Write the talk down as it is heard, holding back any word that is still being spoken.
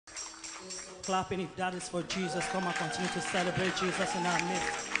clapping. If that is for Jesus, come and continue to celebrate Jesus in our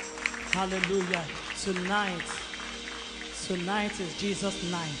midst. Hallelujah. Tonight is Jesus'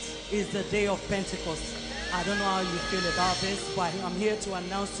 night. It's the day of Pentecost. I don't know how you feel about this, but I'm here to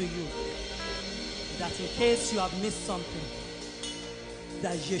announce to you that in case you have missed something,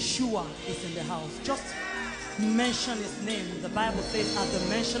 that Yeshua is in the house. Just mention his name. The Bible says at the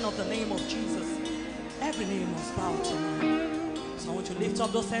mention of the name of Jesus, every name must bow tonight. So I want you to lift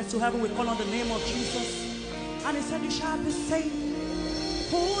up those hands to heaven. We call on the name of Jesus. And he said, you shall be saved.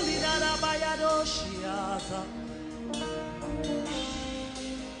 Holy Darabayadoshiaza.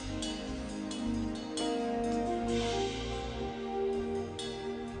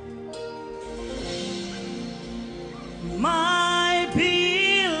 My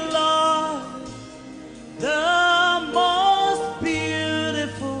beloved, the most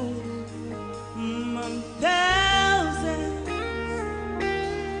beautiful among thousands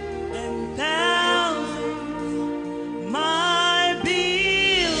and thousands. My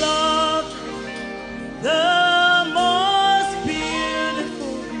beloved, the most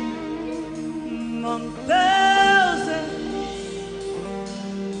beautiful among thousands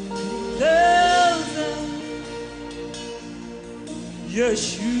and thousands.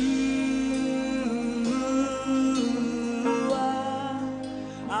 Yeshua.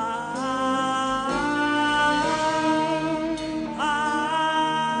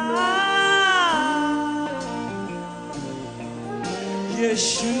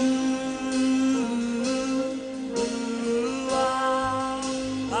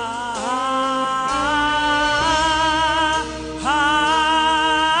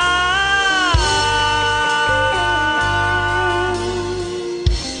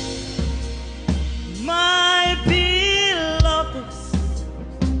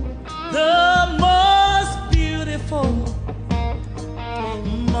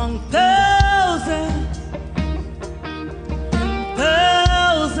 Among thousands and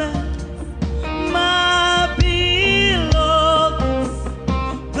thousands, my beloved,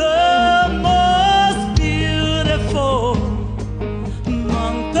 the most beautiful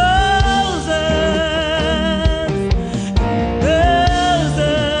among thousands and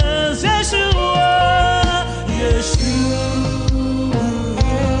thousands. Yeshua, Yeshua.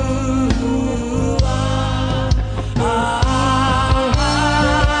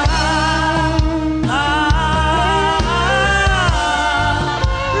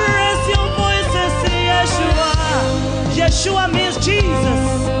 Yeshua means Jesus.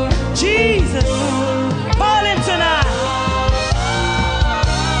 Jesus. Call him tonight.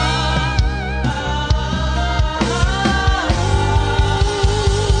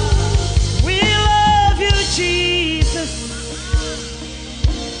 We love you, Jesus.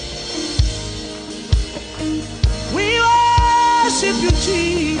 We worship you,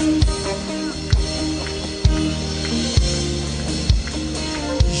 Jesus.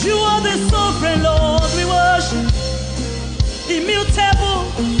 You are the sovereign Lord. We worship. Immutable,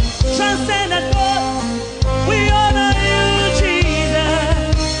 transcendent God, we honor you,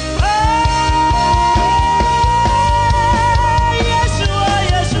 Jesus. Oh, Yeshua,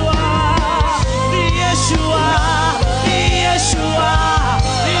 Yeshua, the Yeshua, the Yeshua,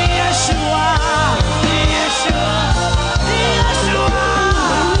 the Yeshua, the Yeshua, the Yeshua,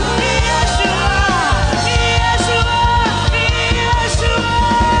 the Yeshua, the Yeshua,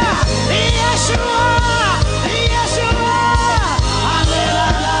 the Yeshua, the Yeshua, the Yeshua.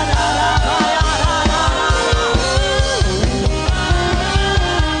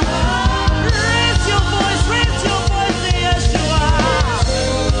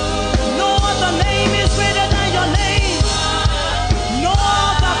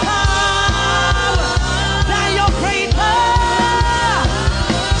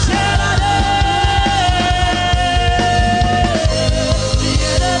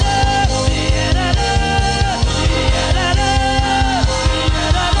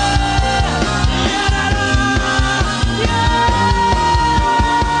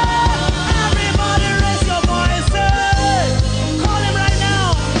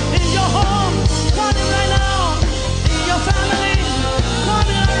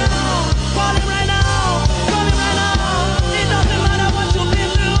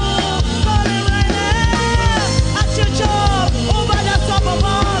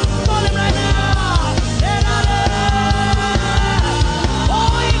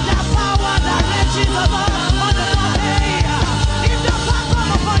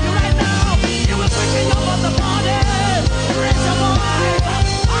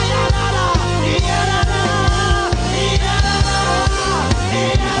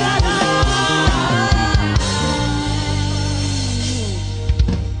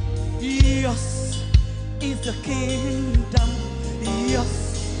 Yours is the kingdom. Yours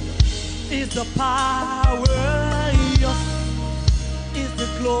is the power. Yours is the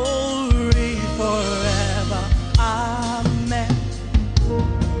glory forever. Amen.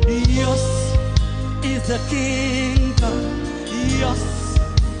 Yours is the kingdom. Yours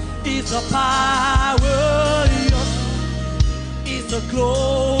is the power. Yours is the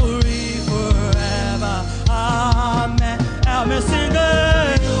glory forever. Amen. Help me sing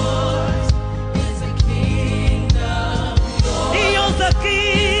it. Yours is the kingdom. Yours the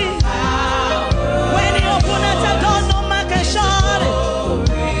king. When you open it, I don't know man can shut it.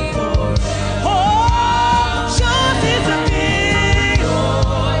 Oh, yours is the king.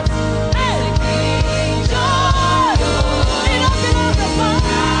 Hey, yours. Enough the power.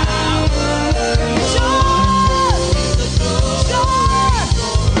 Yours. Yours.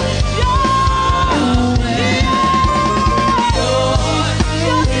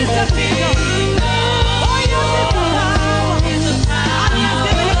 Yours is the kingdom. Oh, yours is the power. And he has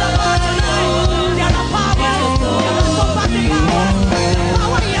given you the power tonight. There are powers. There are surpassing powers. The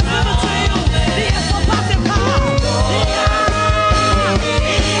power he has given to you. He has surpassing power.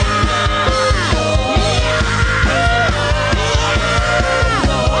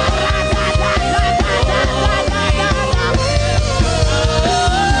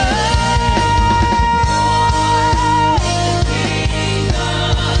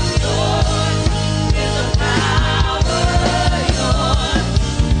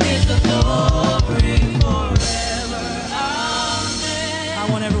 I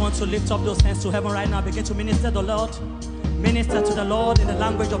want everyone to lift up those hands to heaven right now. Begin to minister to the Lord. Minister to the Lord in the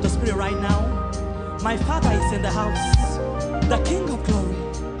language of the Spirit right now. My Father is in the house. The King of glory.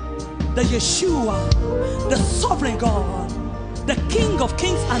 The Yeshua. The sovereign God. The King of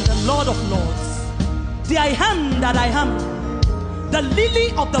kings and the Lord of lords. The I am that I am. The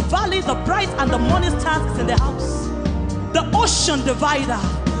lily of the valley, the bright and the morning stars is in the house. The ocean divider.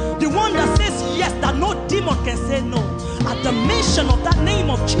 The one that says yes, that no demon can say no. At the mention of that name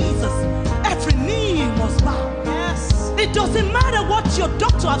of Jesus, every knee must bow. Yes. It doesn't matter what your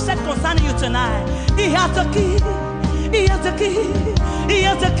doctor has said concerning you tonight. He has the key. He has the key. He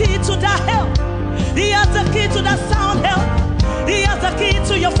has the key to that health. He has the key to that sound health. He has the key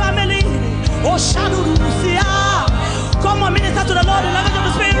to your family. Oh, Shadurusia. Come on, minister to the Lord in the language of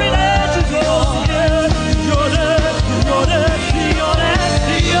the Spirit.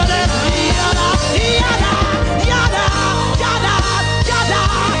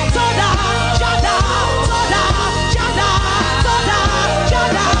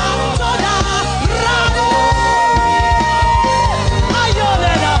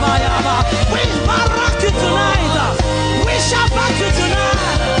 We back you tonight. We shall back you tonight.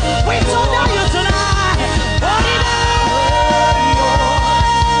 We told you tonight.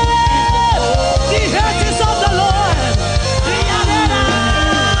 The earth is of the Lord.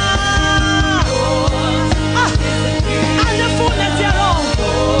 And the fullness thereof.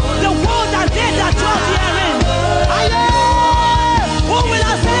 The world and they that dwell therein. Who will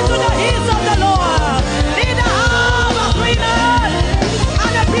ascend to the hills of the Lord? In the house of cleanness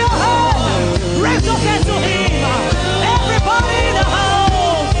and a pure heart. Raise your hands to him. Everybody in the house.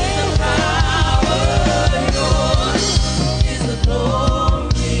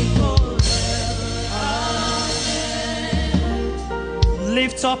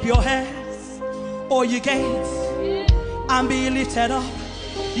 Lift up your heads, O ye gates, and be lifted up,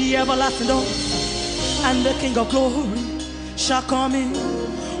 ye everlasting doors, and the King of glory shall come in.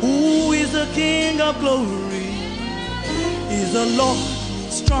 Who is the King of glory? Is the Lord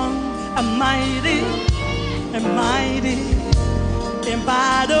strong and mighty in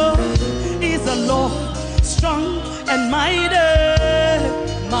battle. Is the Lord strong and mighty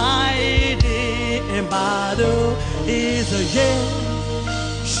in battle. Is a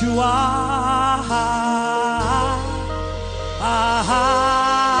Yeshua.